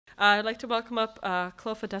I'd like to welcome up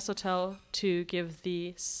Clopha Deshotel to give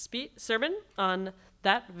the sermon on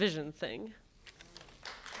that vision thing.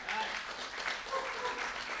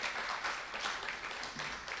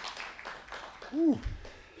 Ooh.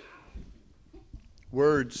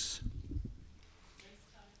 Words.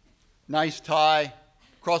 Nice tie.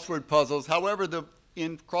 Crossword puzzles. However,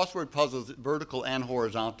 in crossword puzzles, vertical and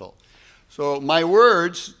horizontal. So my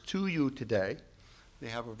words to you today, they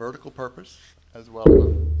have a vertical purpose as well as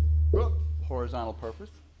a horizontal purpose.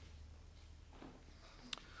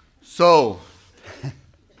 So,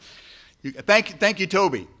 thank you,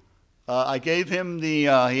 Toby. I gave him he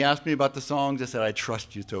asked me about the songs. I said, I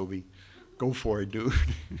trust you, Toby. Go for it, dude.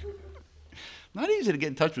 Not easy to get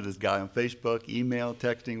in touch with this guy on Facebook, email,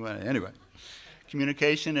 texting. Anyway,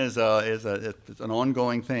 communication is an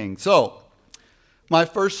ongoing thing. So, my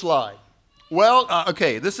first slide. Well,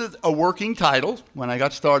 okay, this is a working title. When I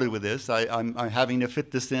got started with this, I'm having to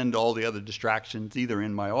fit this into all the other distractions, either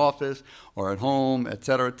in my office or at home, et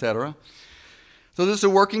cetera, et cetera. So this is a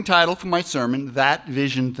working title for my sermon, That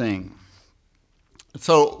Vision Thing.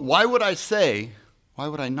 So why would I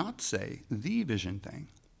not say the vision thing?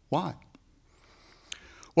 Why?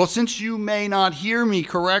 Well, since you may not hear me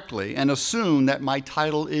correctly and assume that my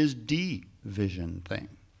title is the vision thing,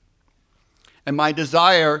 and my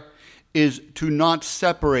desire is to not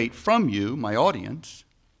separate from you, my audience,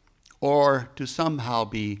 or to somehow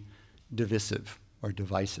be divisive or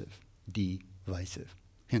divisive, divisive.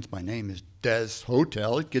 Hence my name is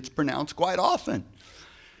Deshotel. It gets pronounced quite often.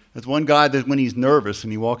 There's one guy that when he's nervous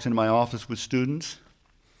and he walks into my office with students,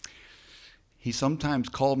 he sometimes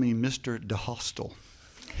called me Mr. DeHostel.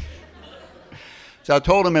 So I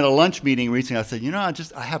told him at a lunch meeting recently, I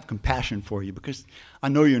said, I have compassion for you because I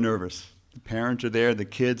know you're nervous. The parents are there, the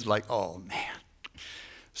kids like, oh, man.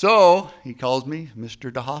 So he calls me Mr.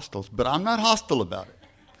 DeHostels, but I'm not hostile about it.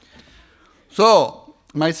 So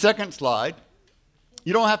my second slide,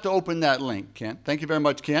 you don't have to open that link, Kent. Thank you very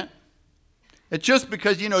much, Kent. It's just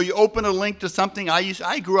because, you open a link to something.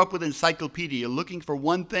 I grew up with an encyclopedia looking for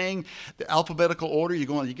one thing, the alphabetical order, you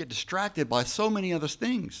get distracted by so many other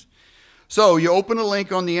things. So you open a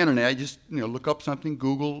link on the internet, just look up something,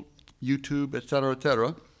 Google, YouTube, et cetera, et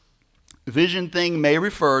cetera. Vision thing may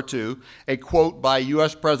refer to a quote by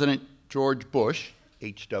U.S. President George Bush,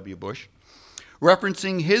 H.W. Bush,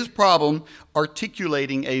 referencing his problem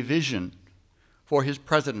articulating a vision for his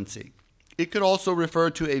presidency. It could also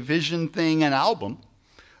refer to a vision thing, an album,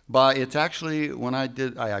 but it's actually,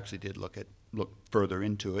 I actually did look further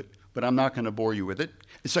into it, but I'm not going to bore you with it.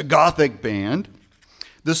 It's a Gothic band,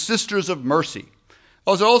 the Sisters of Mercy.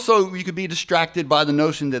 Also, you could be distracted by the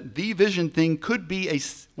notion that the vision thing could be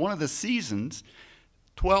one of the season's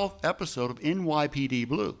 12th episode of NYPD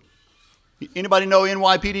Blue. Anybody know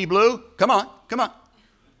NYPD Blue? Come on.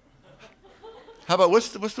 How about, what's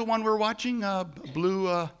the one we're watching?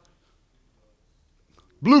 Blue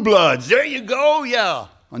Bloods. There you go, yeah.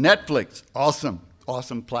 On Netflix.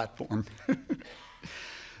 Awesome platform.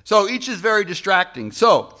 So each is very distracting.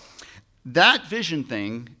 So that vision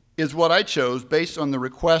thing is what I chose based on the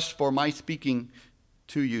request for my speaking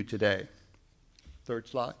to you today. Third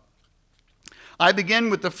slide. I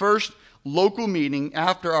begin with the first local meeting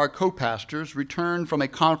after our co-pastors returned from a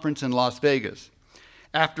conference in Las Vegas.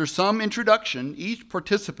 After some introduction, each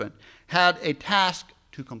participant had a task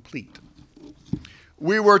to complete.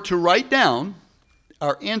 We were to write down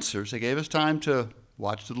our answers. They gave us time to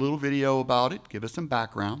watch the little video about it, give us some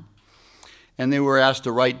background, and they were asked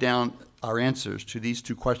to write down our answers to these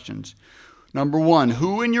two questions. Number one,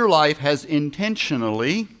 who in your life has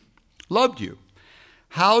intentionally loved you?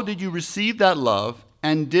 How did you receive that love,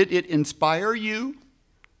 and did it inspire you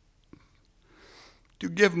to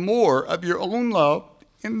give more of your own love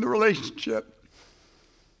in the relationship?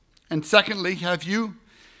 And secondly,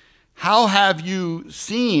 how have you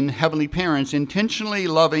seen heavenly parents intentionally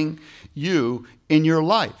loving you in your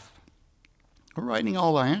life? We're writing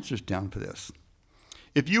all our answers down for this.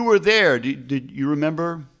 If you were there, did you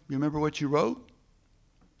remember what you wrote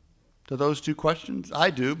to those two questions? I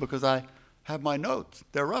do, because I have my notes.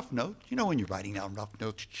 They're rough notes. When you're writing down rough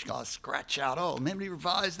notes, you gotta scratch out, let me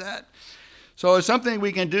revise that. So it's something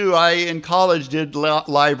we can do. I, in college, did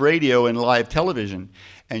live radio and live television,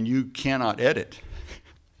 and you cannot edit.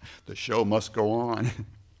 The show must go on.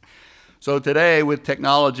 So today, with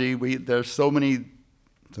technology, there's so many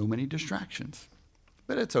distractions.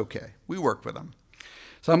 But it's okay. We work with them.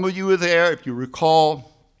 Some of you were there. If you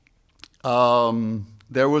recall,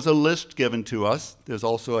 there was a list given to us. There's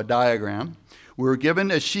also a diagram. We were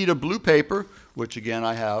given a sheet of blue paper, which again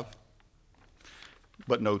I have,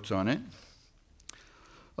 but notes on it.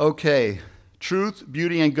 Okay, truth,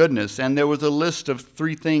 beauty, and goodness. And there was a list of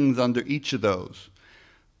 3 things under each of those.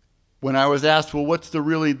 When I was asked, well, what's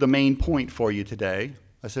really the main point for you today?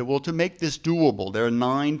 I said, well, to make this doable, there are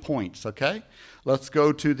 9 points, okay? Let's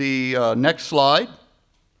go to the next slide.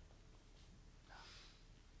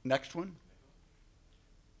 Next one.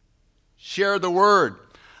 Share the word.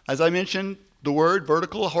 As I mentioned, the word,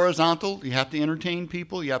 vertical, horizontal, you have to entertain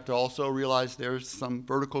people. You have to also realize there's some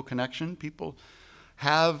vertical connection. People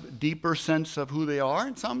have deeper sense of who they are,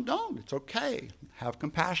 and some don't. It's okay. Have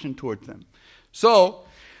compassion towards them. So,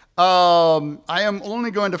 I am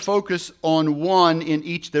only going to focus on one in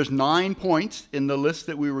each. There's 9 points in the list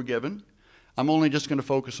that we were given. I'm only just going to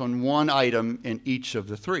focus on one item in each of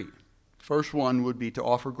the 3. First one would be to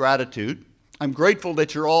offer gratitude. I'm grateful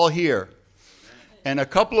that you're all here. And a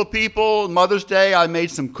couple of people, Mother's Day, I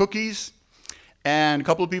made some cookies. And a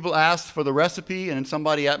couple of people asked for the recipe. And then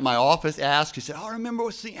somebody at my office asked. She said, oh, I remember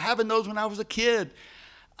having those when I was a kid.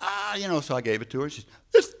 So I gave it to her. She said,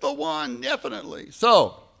 it's the one, definitely.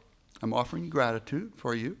 So I'm offering gratitude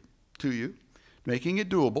to you, making it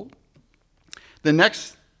doable. The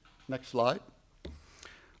next slide.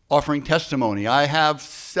 Offering testimony. I have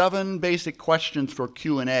 7 basic questions for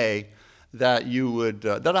Q&A that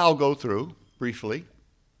that I'll go through briefly,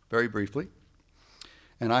 very briefly.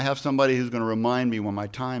 And I have somebody who's going to remind me when my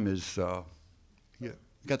time is, you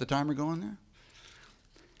got the timer going there?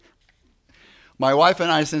 My wife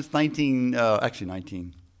and I, since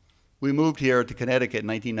we moved here to Connecticut in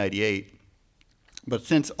 1998. But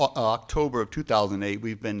since October of 2008,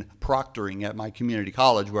 we've been proctoring at my community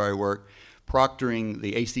college where I work, proctoring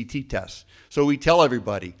the ACT tests. So we tell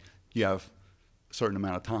everybody you have a certain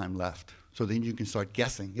amount of time left. So then you can start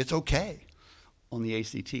guessing. It's okay on the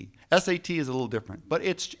ACT. SAT is a little different, but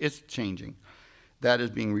it's changing. That is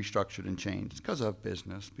being restructured and changed because of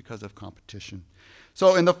business, because of competition.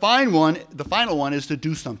 So in the final one is to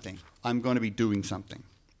do something. I'm going to be doing something.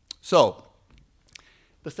 So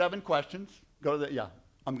the 7 questions,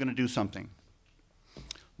 I'm going to do something.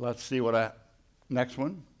 Let's see next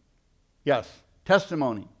one. Yes,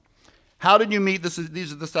 testimony. How did you meet,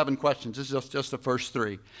 these are the 7 questions. This is just the first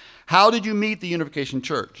 3. How did you meet the Unification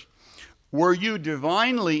Church? Were you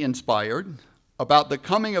divinely inspired about the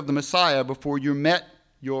coming of the Messiah before you met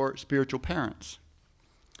your spiritual parents?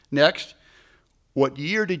 Next, what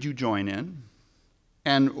year did you join in?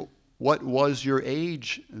 And what was your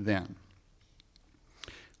age then?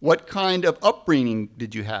 What kind of upbringing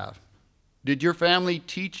did you have? Did your family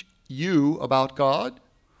teach you about God?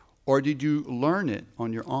 Or did you learn it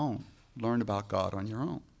on your own? Learn about God on your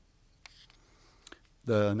own.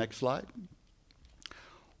 The next slide.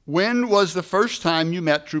 When was the first time you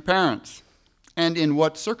met true parents? And in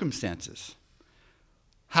what circumstances?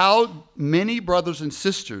 How many brothers and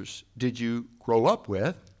sisters did you grow up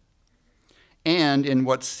with? And in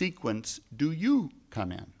what sequence do you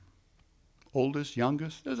come in? Oldest,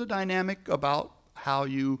 youngest? There's a dynamic about how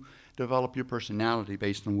you develop your personality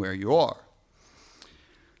based on where you are.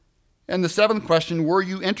 And the 7th question, were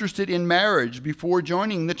you interested in marriage before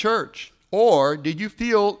joining the church? Or did you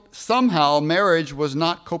feel somehow marriage was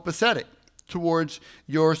not copacetic towards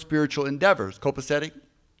your spiritual endeavors? Copacetic?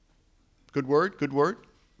 Good word?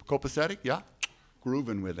 Copacetic? Yeah?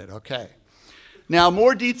 Grooving with it. Okay. Now,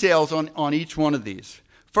 more details on each one of these.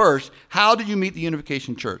 First, how did you meet the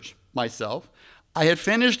Unification Church? Myself. I had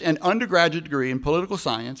finished an undergraduate degree in political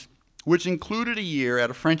science, which included a year at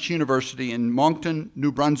a French university in Moncton,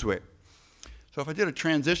 New Brunswick. So if I did a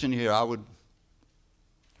transition here, I would...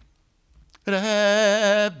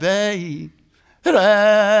 Réveille,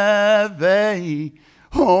 réveille,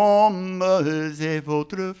 hommes et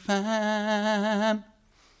votre femme.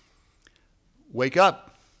 Wake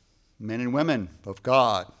up, men and women of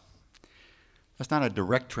God. That's not a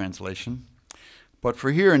direct translation, but for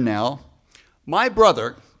here and now, my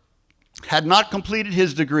brother had not completed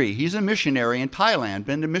his degree. He's a missionary in Thailand,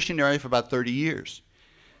 been a missionary for about 30 years.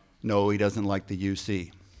 No, he doesn't like the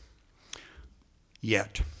UC.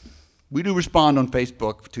 Yet. We do respond on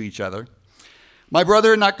Facebook to each other. My brother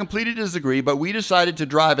had not completed his degree, but we decided to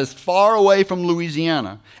drive as far away from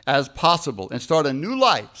Louisiana as possible and start a new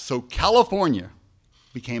life, so California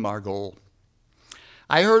became our goal.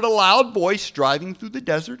 I heard a loud voice driving through the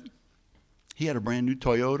desert. He had a brand new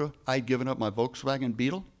Toyota. I'd given up my Volkswagen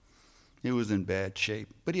Beetle. It was in bad shape,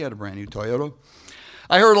 but he had a brand new Toyota.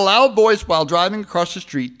 I heard a loud voice while driving across the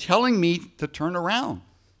street telling me to turn around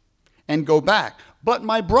and go back. But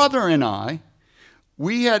my brother and I,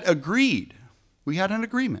 we had an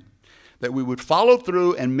agreement that we would follow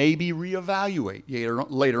through and maybe reevaluate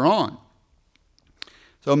later on.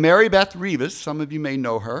 So Mary Beth Rivas, some of you may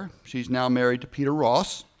know her. She's now married to Peter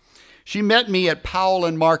Ross. She met me at Powell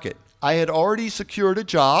and Market. I had already secured a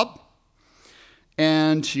job,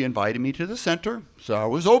 and she invited me to the center, so I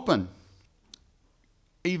was open.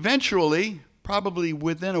 Eventually, probably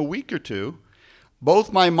within a week or two,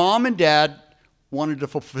 both my mom and dad wanted to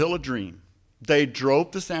fulfill a dream. They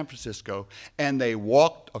drove to San Francisco, and they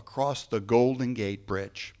walked across the Golden Gate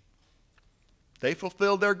Bridge. They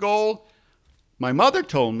fulfilled their goal. My mother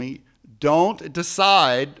told me, don't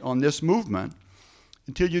decide on this movement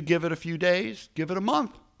until you give it a few days, give it a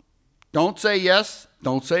month. Don't say yes,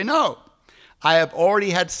 don't say no. I have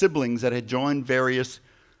already had siblings that had joined various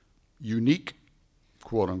unique,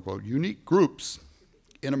 quote unquote, unique groups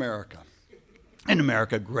in America. In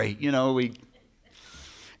America, great. You know,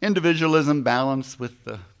 individualism balanced with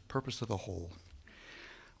the purpose of the whole.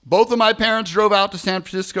 Both of my parents drove out to San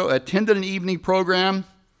Francisco, attended an evening program.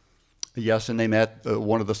 Yes, and they met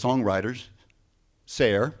one of the songwriters,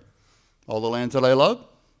 Sayre. All the Lands That I Love.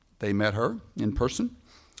 They met her in person.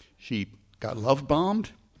 She got love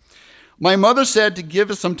bombed. My mother said to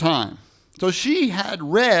give us some time. So she had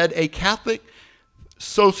read a Catholic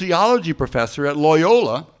sociology professor at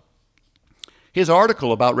Loyola, his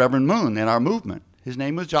article about Reverend Moon and our movement. His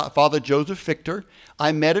name was Father Joseph Fichter.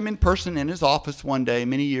 I met him in person in his office one day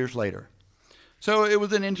many years later. So it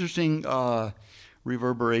was an interesting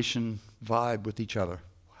reverberation vibe with each other.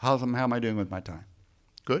 How am I doing with my time?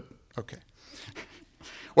 Good? Okay.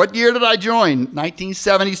 What year did I join?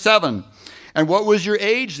 1977. And what was your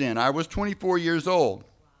age then? I was 24 years old.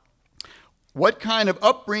 What kind of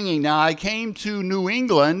upbringing? Now, I came to New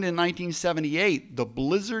England in 1978. The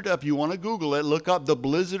blizzard, if you want to Google it, look up the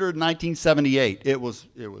blizzard of 1978. It was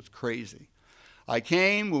crazy. I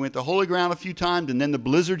came, we went to Holy Ground a few times, and then the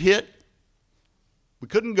blizzard hit. We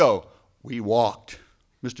couldn't go. We walked.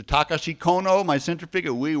 Mr. Takashi Kono, my center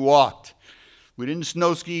figure, we walked. We didn't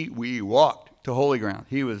snow ski, we walked to Holy Ground.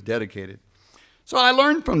 He was dedicated. So I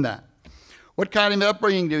learned from that. What kind of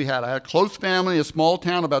upbringing do we have? I had a close family, a small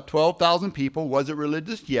town, about 12,000 people. Was it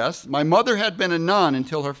religious? Yes. My mother had been a nun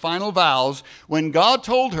until her final vows when God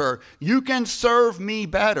told her, you can serve me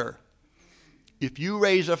better if you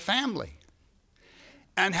raise a family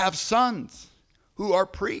and have sons who are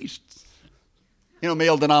priests. You know,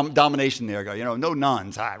 male domination there. You know, no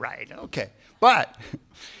nuns. Ah, right, okay. But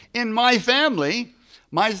in my family,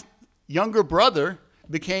 my younger brother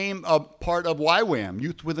became a part of YWAM,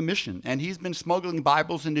 Youth with a Mission, and he's been smuggling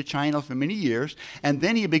Bibles into China for many years, and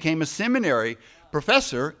then he became a seminary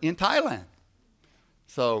professor in Thailand.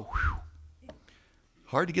 So,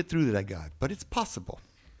 hard to get through to that guy, but it's possible.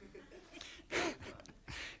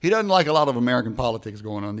 He doesn't like a lot of American politics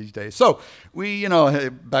going on these days. So, we,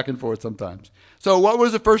 back and forth sometimes. So, what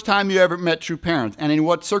was the first time you ever met true parents, and in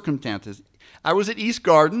what circumstances? I was at East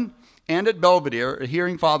Garden and at Belvedere,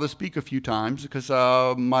 hearing Father speak a few times, because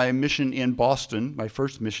my mission in Boston, my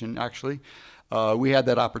first mission actually, we had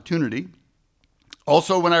that opportunity.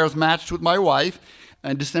 Also, when I was matched with my wife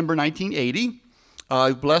in December 1980,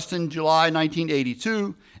 blessed in July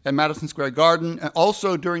 1982 at Madison Square Garden, and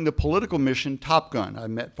also during the political mission Top Gun. I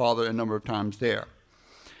met Father a number of times there.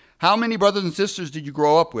 How many brothers and sisters did you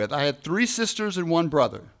grow up with? I had 3 sisters and 1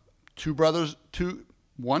 brother. 2 brothers,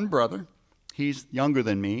 1 brother. He's younger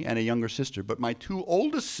than me, and a younger sister. But my 2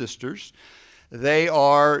 oldest sisters, they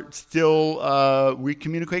are still, we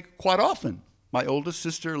communicate quite often. My oldest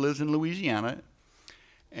sister lives in Louisiana,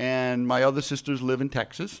 and my other sisters live in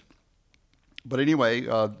Texas. But anyway,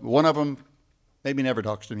 one of them maybe never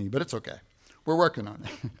talks to me, but it's okay. We're working on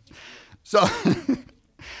it.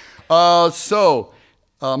 So,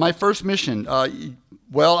 my first mission,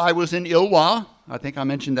 well, I was in Ilwa. I think I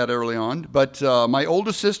mentioned that early on. But my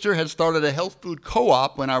oldest sister had started a health food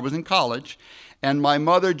co-op when I was in college, and my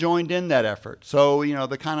mother joined in that effort. So,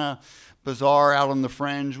 the kind of bazaar out on the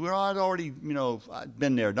fringe, where I'd already, I'd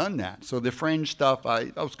been there, done that. So the fringe stuff,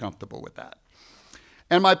 I was comfortable with that.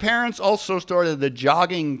 And my parents also started the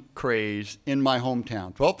jogging craze in my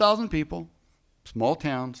hometown. 12,000 people, small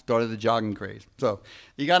town, started the jogging craze. So,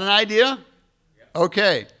 you got an idea?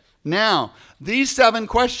 Okay. Now, these 7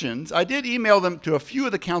 questions, I did email them to a few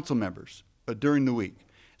of the council members during the week.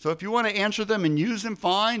 So if you want to answer them and use them,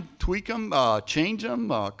 fine. Tweak them, change them,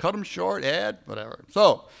 cut them short, add, whatever.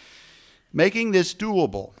 So, making this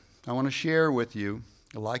doable, I want to share with you,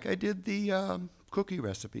 like I did the cookie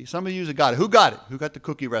recipe. Some of you have got it. Who got it? Who got the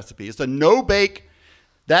cookie recipe? It's a no-bake.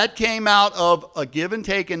 That came out of a give and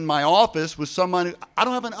take in my office with someone who, I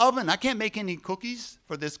don't have an oven. I can't make any cookies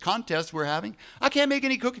for this contest we're having. I can't make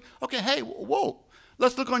any cookies. Okay, hey, whoa.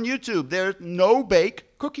 Let's look on YouTube. There's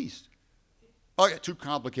no-bake cookies. Okay, too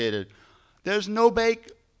complicated. There's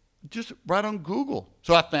no-bake, just right on Google.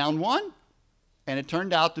 So I found one. And it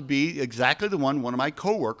turned out to be exactly the one of my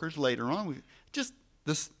coworkers later on. Just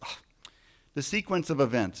this, the sequence of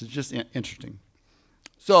events is just interesting.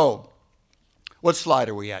 So, what slide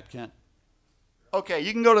are we at, Kent? Okay,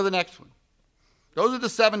 you can go to the next one. Those are the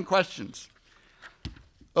 7 questions.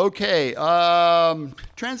 Okay,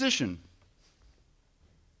 transition.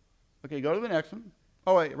 Okay, go to the next one.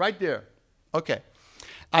 Oh, wait, right there. Okay.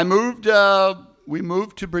 We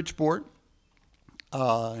moved to Bridgeport.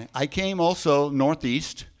 I came also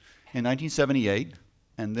northeast in 1978,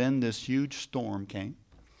 and then this huge storm came,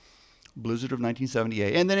 blizzard of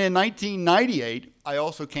 1978. And then in 1998, I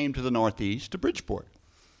also came to the northeast, to Bridgeport.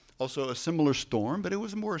 Also a similar storm, but it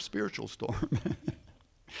was more a spiritual storm.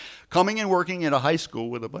 Coming and working in a high school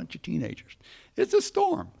with a bunch of teenagers. It's a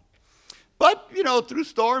storm. But, you know, through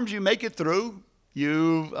storms, you make it through.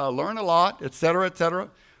 You learn a lot, et cetera, et cetera.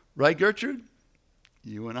 Right, Gertrude?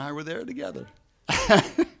 You and I were there together.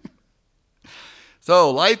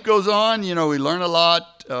 So life goes on. You know, we learn a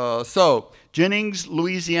lot. So Jennings,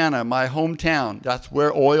 Louisiana, my hometown. That's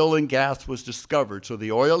where oil and gas was discovered. So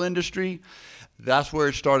the oil industry, that's where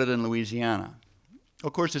it started in Louisiana.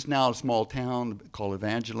 Of course, it's now a small town called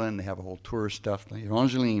Evangeline. They have a whole tourist stuff.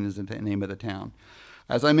 Evangeline is the name of the town.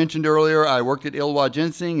 As I mentioned earlier, I worked at Ilwa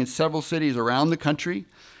Ginseng in several cities around the country.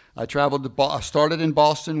 I traveled to started in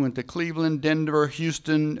Boston, went to Cleveland, Denver,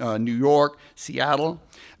 Houston, New York, Seattle.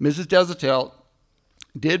 Mrs. Deshotel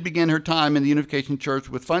did begin her time in the Unification Church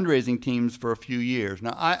with fundraising teams for a few years.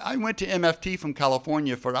 Now, I went to MFT from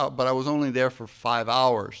California, but I was only there for 5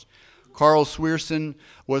 hours. Carl Swierson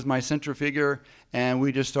was my central figure, and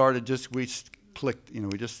we just clicked, you know,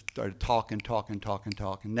 we just started talking.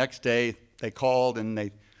 Next day, they called and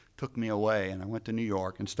they took me away, and I went to New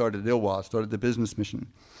York and started Ilwa, started the business mission.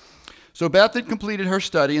 So Beth had completed her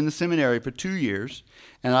study in the seminary for 2 years,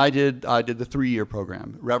 and I did the 3-year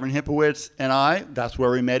program. Reverend Hippowitz and I, that's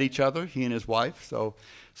where we met each other, he and his wife. So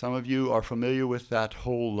some of you are familiar with that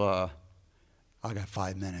whole, I got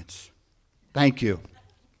 5 minutes. Thank you.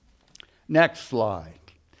 Next slide.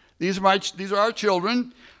 These are our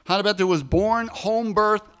children. Hannah was born home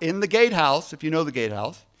birth in the gatehouse, if you know the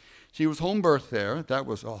gatehouse. She was home birth there.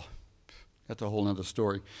 That's a whole other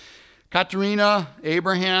story. Katerina,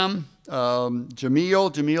 Abraham,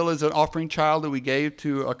 Jamil. Jamil is an offering child that we gave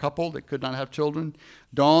to a couple that could not have children.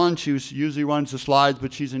 Dawn, she usually runs the slides,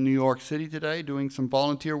 but she's in New York City today doing some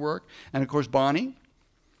volunteer work. And, of course, Bonnie.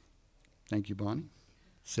 Thank you, Bonnie.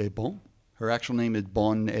 C'est bon. Her actual name is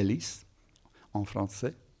Bonne Elise, en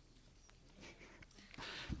français.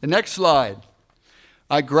 The next slide.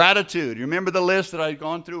 Gratitude. You remember the list that I'd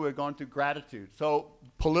gone through? We've gone through gratitude. So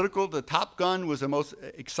political, the Top Gun was the most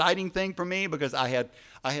exciting thing for me because I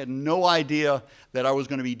had no idea that I was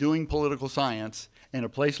going to be doing political science in a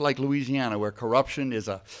place like Louisiana where corruption is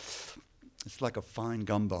it's like a fine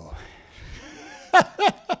gumbo.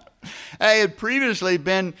 I had previously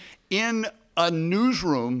been in a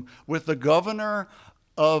newsroom with the governor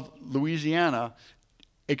of Louisiana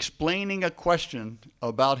explaining a question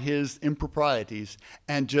about his improprieties,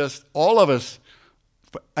 and just all of us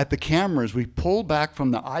at the cameras, we pulled back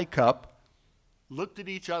from the eye cup, looked at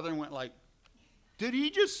each other and went like, did he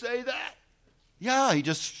just say that? Yeah, he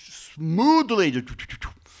just smoothly,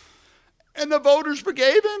 and the voters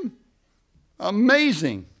forgave him.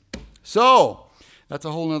 Amazing. So that's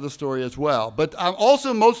a whole other story as well. But I'm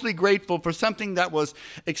also mostly grateful for something that was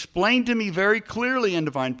explained to me very clearly in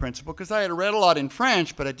Divine Principle, because I had read a lot in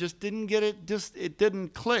French, but I just didn't get it, it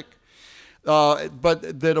didn't click.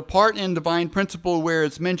 But the part in Divine Principle where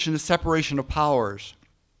it's mentioned the separation of powers.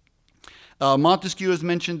 Montesquieu is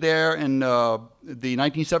mentioned there in the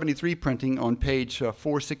 1973 printing on page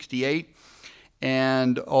 468.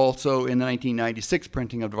 And also in the 1996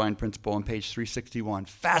 printing of Divine Principle on page 361.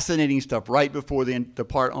 Fascinating stuff right before the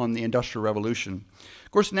part on the Industrial Revolution. Of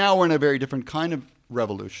course, now we're in a very different kind of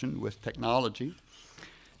revolution with technology.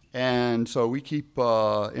 And so we keep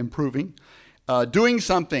improving. Doing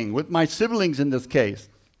something with my siblings in this case.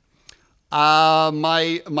 I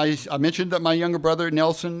mentioned that my younger brother,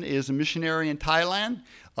 Nelson, is a missionary in Thailand.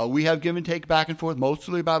 We have give and take back and forth,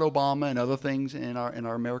 mostly about Obama and other things in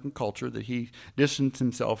our American culture that he distanced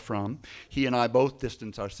himself from. He and I both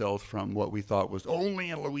distanced ourselves from what we thought was only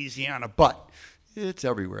in Louisiana, but it's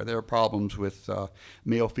everywhere. There are problems with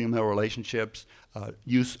male-female relationships,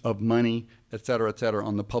 use of money, et cetera,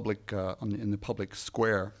 on the public in the public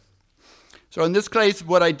square. So in this case,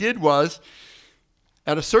 what I did was,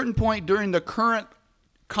 at a certain point during the current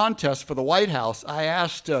contest for the White House, I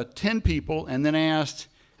asked 10 people, and then I asked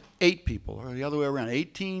 8 people, or the other way around,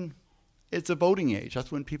 18 it's a voting age.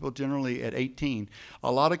 That's when people generally at 18.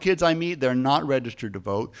 A lot of kids I meet, they're not registered to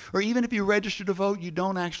vote. Or even if you register to vote, you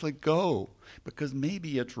don't actually go because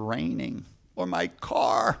maybe it's raining. Or my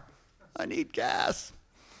car, I need gas.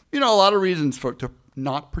 A lot of reasons to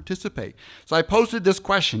not participate. So I posted this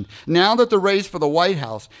question. Now that the race for the White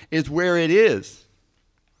House is where it is,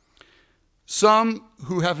 some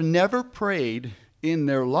who have never prayed in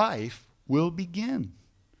their life will begin.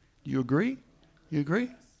 Do you agree? You agree?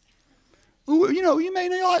 You may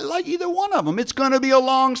not like either one of them. It's going to be a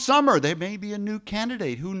long summer. There may be a new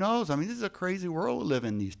candidate. Who knows? This is a crazy world we live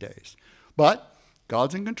in these days. But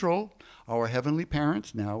God's in control. Our heavenly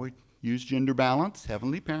parents, now we use gender balance,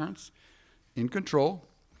 heavenly parents in control.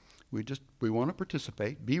 We want to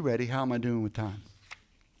participate. Be ready. How am I doing with time?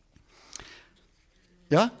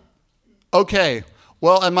 Yeah? Okay.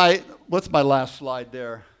 Well, what's my last slide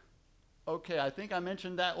there? Okay, I think I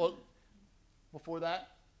mentioned that. Well, before that?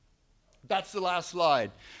 That's the last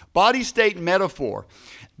slide. Body state metaphor.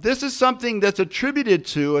 This is something that's attributed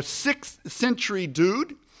to a 6th century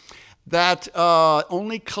dude that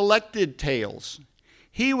only collected tails.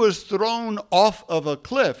 He was thrown off of a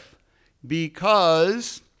cliff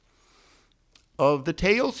because of the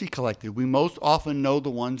tails he collected. We most often know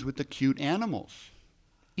the ones with the cute animals.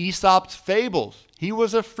 Aesop's fables. He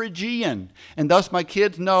was a Phrygian. And thus my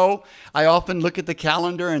kids know, I often look at the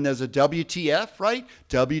calendar and there's a WTF, right?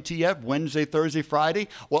 WTF, Wednesday, Thursday, Friday.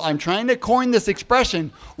 Well, I'm trying to coin this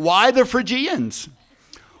expression. Why the Phrygians?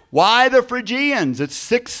 Why the Phrygians? It's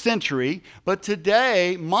 6th century, but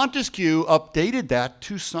today Montesquieu updated that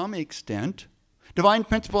to some extent. Divine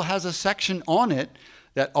Principle has a section on it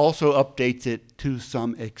that also updates it to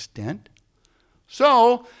some extent.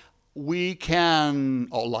 So we can,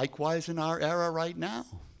 likewise in our era right now,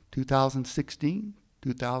 2016,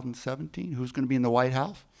 2017, who's going to be in the White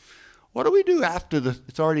House? What do we do after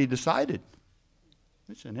it's already decided?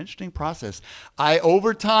 It's an interesting process. I,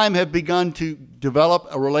 over time, have begun to develop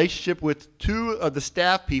a relationship with 2 of the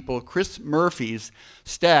staff people, Chris Murphy's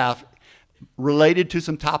staff, related to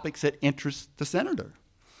some topics that interest the senator.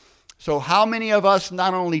 So how many of us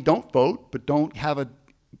not only don't vote, but don't have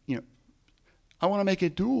I want to make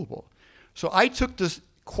it doable. So I took this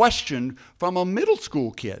question from a middle school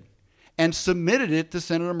kid and submitted it to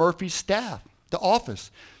Senator Murphy's staff, the office.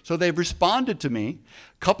 So they've responded to me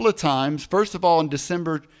a couple of times, first of all in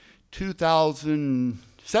December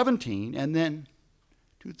 2017, and then,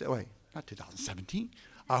 not 2017.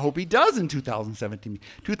 I hope he does in 2017.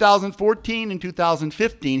 2014 and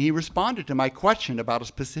 2015, he responded to my question about a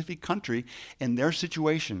specific country and their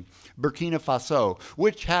situation, Burkina Faso,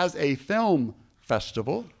 which has a film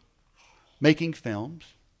festival, making films,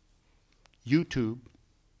 YouTube,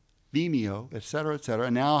 Vimeo, et cetera, et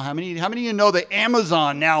cetera. Now, how many of you know that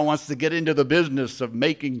Amazon now wants to get into the business of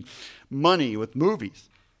making money with movies?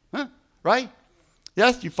 Huh? Right?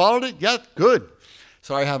 Yes, you followed it? Yes, good.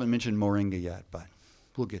 Sorry I haven't mentioned Moringa yet, but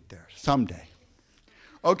we'll get there someday.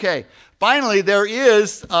 Okay, finally, there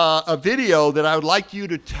is a video that I would like you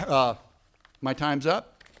to, my time's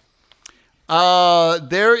up.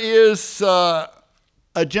 There is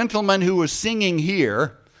a gentleman who was singing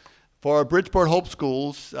here for Bridgeport Hope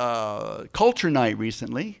School's Culture Night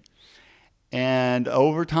recently. And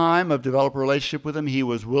over time, I've developed a relationship with him. He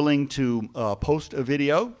was willing to post a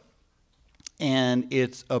video. And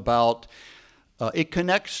it's about, it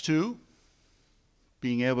connects to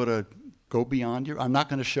being able to go beyond I'm not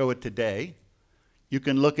going to show it today. You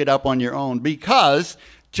can look it up on your own because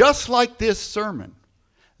just like this sermon,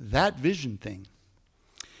 that vision thing,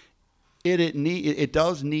 it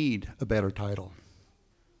does need a better title.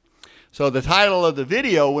 So the title of the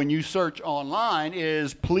video, when you search online,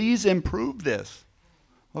 is Please Improve This.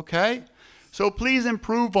 Okay? So please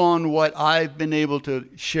improve on what I've been able to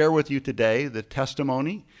share with you today, the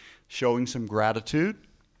testimony, showing some gratitude.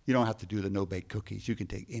 You don't have to do the no-bake cookies. You can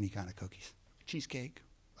take any kind of cookies. Cheesecake,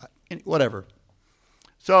 whatever.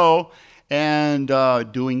 So, and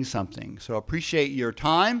doing something. So appreciate your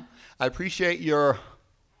time. I appreciate your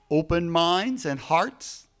open minds and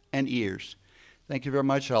hearts and ears. Thank you very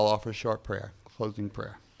much. I'll offer a short prayer, closing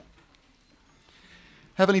prayer.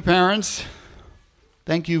 Heavenly parents,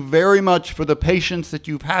 thank you very much for the patience that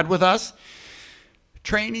you've had with us,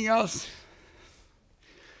 training us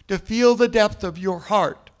to feel the depth of your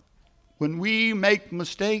heart when we make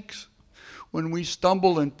mistakes, when we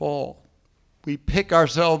stumble and fall. We pick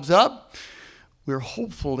ourselves up. We're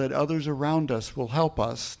hopeful that others around us will help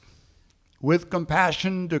us with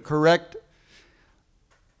compassion to correct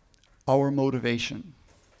our motivation.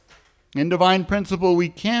 In Divine Principle, we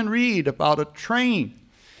can read about a train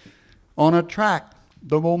on a track.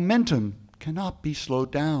 The momentum cannot be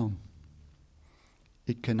slowed down.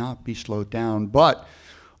 It cannot be slowed down. But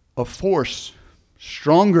a force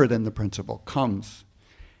stronger than the principle comes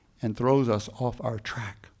and throws us off our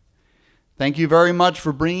track. Thank you very much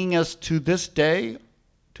for bringing us to this day,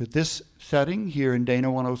 to this setting here in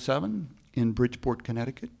Dana 107 in Bridgeport,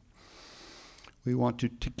 Connecticut. We want to,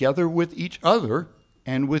 together with each other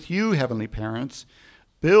and with you, Heavenly Parents,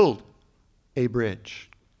 build a bridge,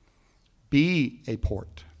 be a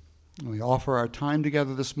port. We offer our time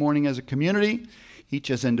together this morning as a community, each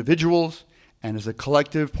as individuals, and as a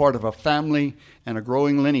collective part of a family and a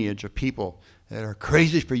growing lineage of people that are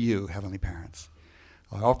crazy for you, Heavenly Parents.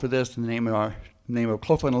 I offer this in the name of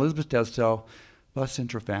Clopha and Elizabeth Deshotel, Blessed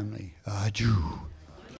Central Family. Adieu.